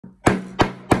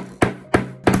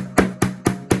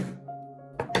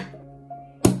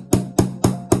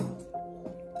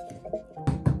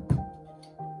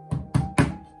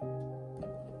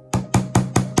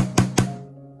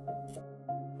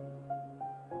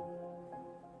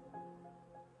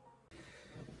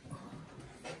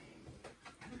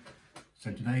So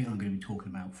today I'm going to be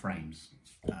talking about frames,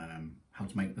 how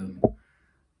to make them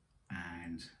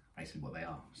and basically what they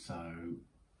are. So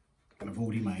I've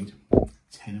already made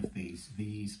 10 of these.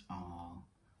 These are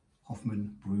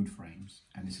Hoffman brood frames,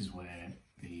 and this is where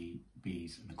the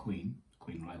bees and the queen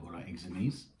will lay eggs in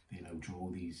these. They'll draw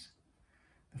the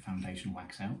foundation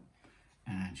wax out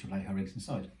and she'll lay her eggs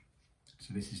inside.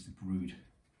 So this is the brood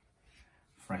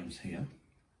frames here.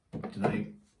 Today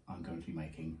I'm going to be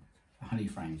making the honey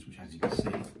frames, which, as you can see,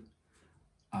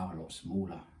 are a lot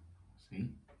smaller.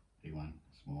 See, big one,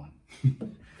 small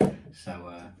one.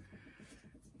 So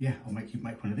yeah, I'll make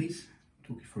one of these,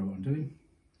 talk you through what I'm doing,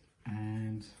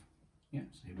 and yeah,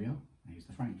 so here we are. Here's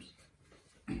the frames.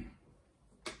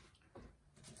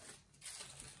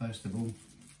 First of all,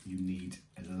 you need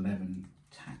 11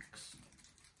 tacks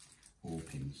or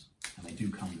pins, and they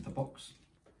do come with a box.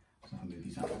 So I'll move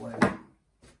these out of the way.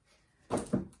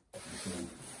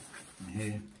 And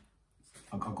here,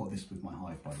 I got this with my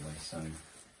Hive, by the way. So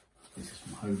this is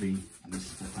from Honeybees, and this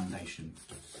is the foundation,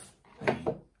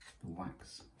 the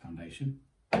wax foundation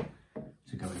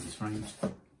to go in these frames.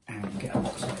 And you get a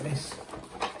box like this,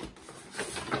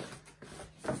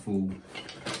 full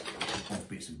of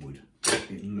bits of wood.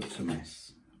 It looks a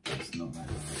mess, but it's not that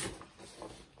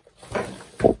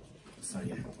hard. So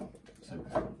yeah, so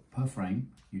per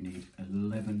frame you need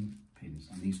 11 pins,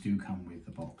 and these do come with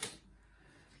the box.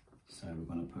 So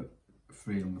we're going to put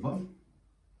 3 along the bottom,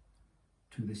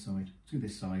 2 this side, 2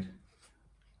 this side,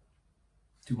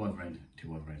 2 either end,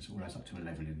 2 either end. So it adds up to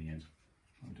 11 in the end.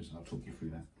 I'll talk you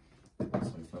through that.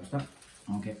 So first up,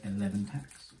 I'll get 11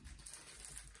 tacks.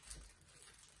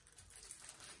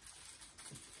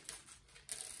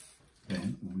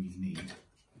 Then we need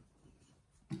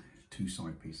 2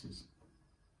 side pieces.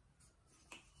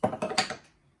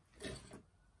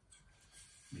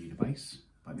 We need a base,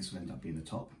 but this will end up being the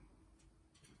top.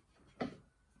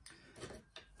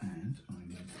 And I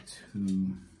need 2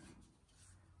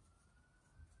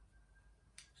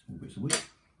 small bits of wood.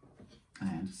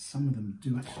 And some of them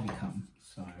do actually come.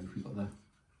 So if we've got the,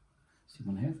 see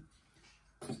one here?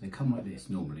 So they come like this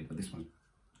normally, but this one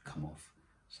come off.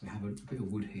 So they have a bit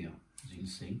of wood here, as you can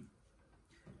see,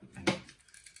 and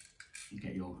you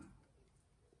get your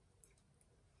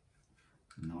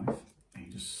knife and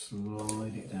you just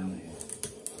slide it down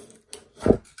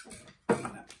here,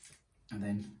 like that, and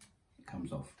then it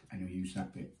comes off, and you'll use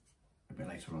that bit a bit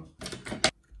later on.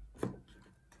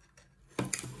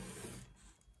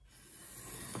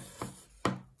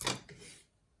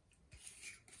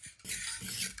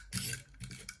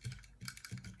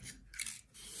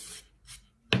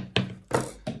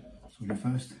 So we'll do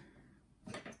first,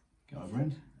 get over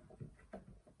end,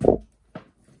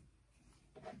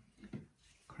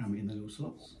 cram it in the little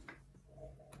slots.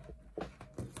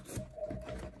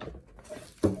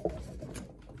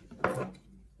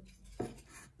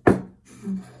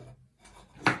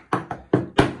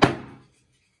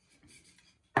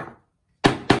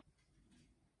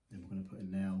 Then we're going to put a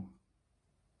nail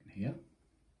in here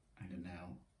and a nail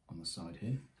on the side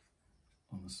here,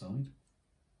 on the side,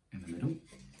 in the middle.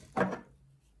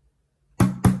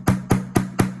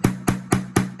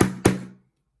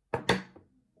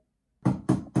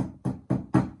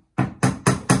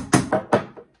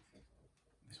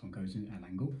 This one goes in at an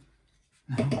angle.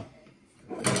 Now, a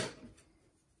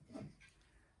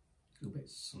little bit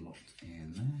slot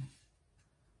in there,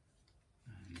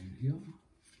 and in here.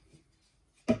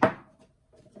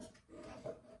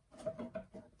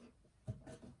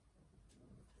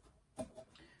 I'm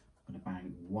going to bang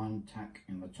 1 tack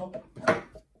in the top.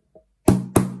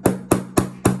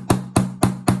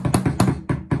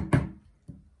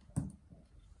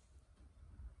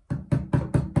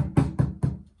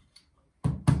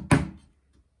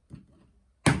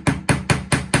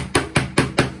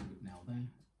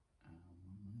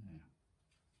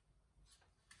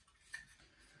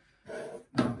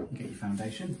 Get your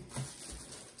foundation.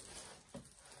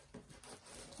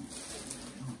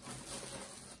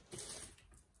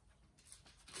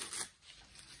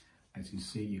 As you can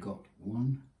see, you've got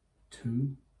 1,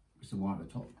 2, it's the wire at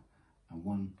the top, and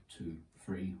 1, 2,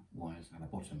 3 wires at the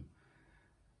bottom.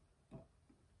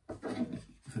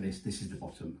 For this is the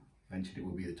bottom. Eventually it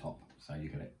will be the top, so you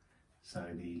get it. So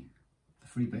the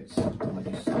 3 bits, I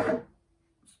just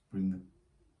bring the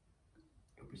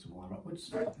bits of wire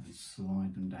upwards and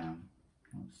slide them down,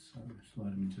 like so.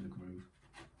 Slide them into the groove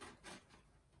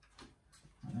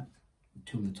like that.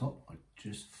 2 on the top, I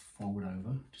just fold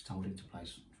over, just hold it into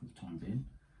place for the time being.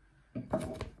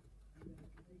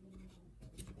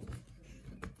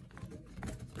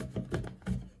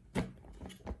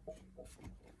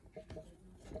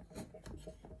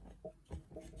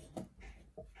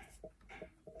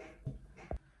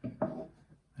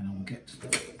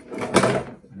 select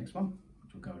the next one,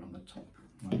 which will go along the top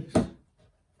like this.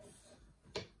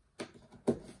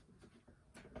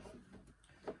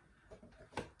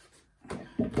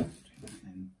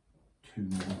 And 2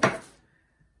 more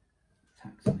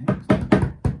tacks in here.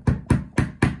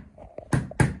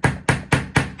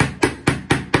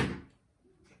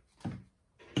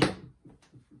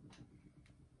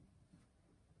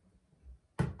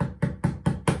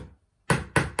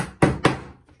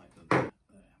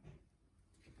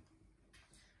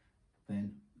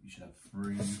 Then you should have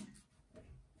 3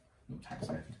 little tacks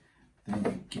left. Then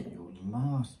you get your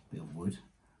last bit of wood,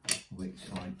 which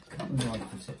I can't remember where I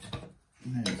put it.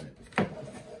 There is it.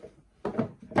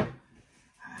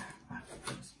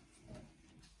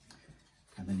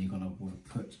 And then you're going to want to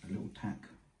put a little tack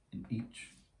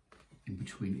in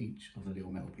between each of the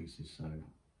little metal pieces. So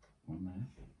one there,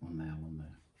 one there, one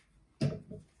there.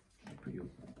 Put your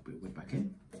bit of wood back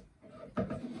in.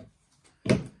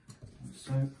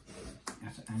 So you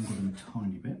have to angle them a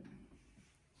tiny bit.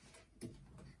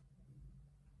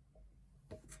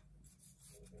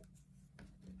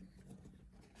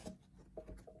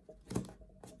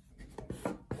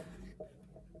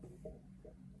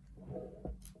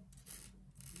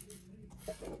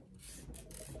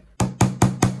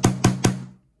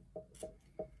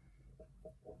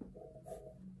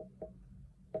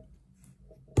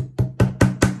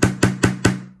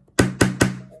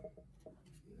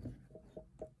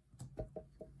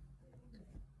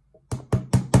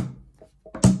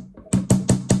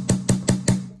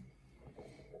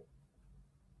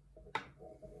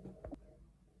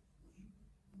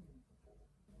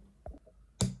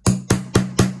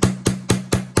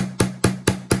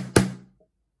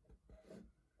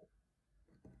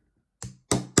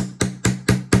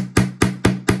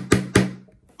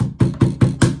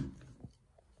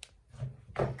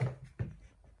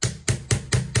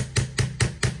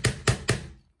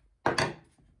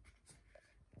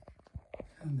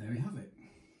 And there we have it.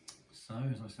 So,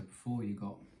 as I said before, you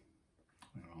got,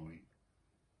 where are we?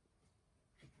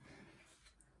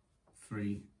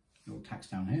 3 little tacks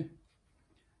down here,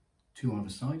 2 on either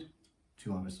side,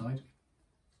 2 either side,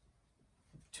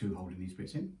 2 holding these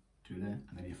bits in, 2 there,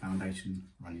 and then your foundation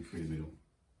running through the middle.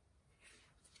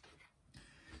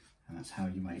 And that's how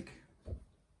you make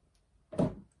a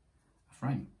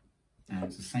frame. And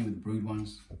it's the same with the brood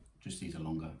ones, just these are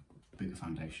longer, bigger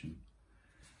foundation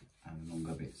and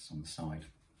longer bits on the side.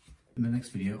 In the next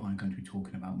video I'm going to be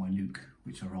talking about my nuke,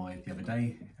 which arrived the other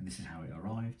day, and this is how it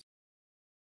arrived.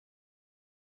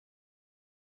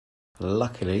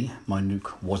 Luckily my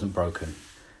nuke wasn't broken,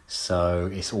 so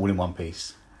it's all in one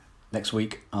piece. Next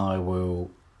week I will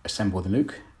assemble the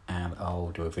nuke and I'll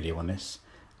do a video on this.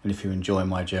 And if you enjoy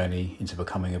my journey into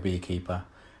becoming a beekeeper,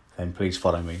 then please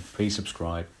follow me, please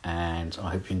subscribe, and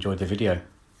I hope you enjoyed the video.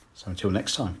 So until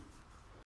next time.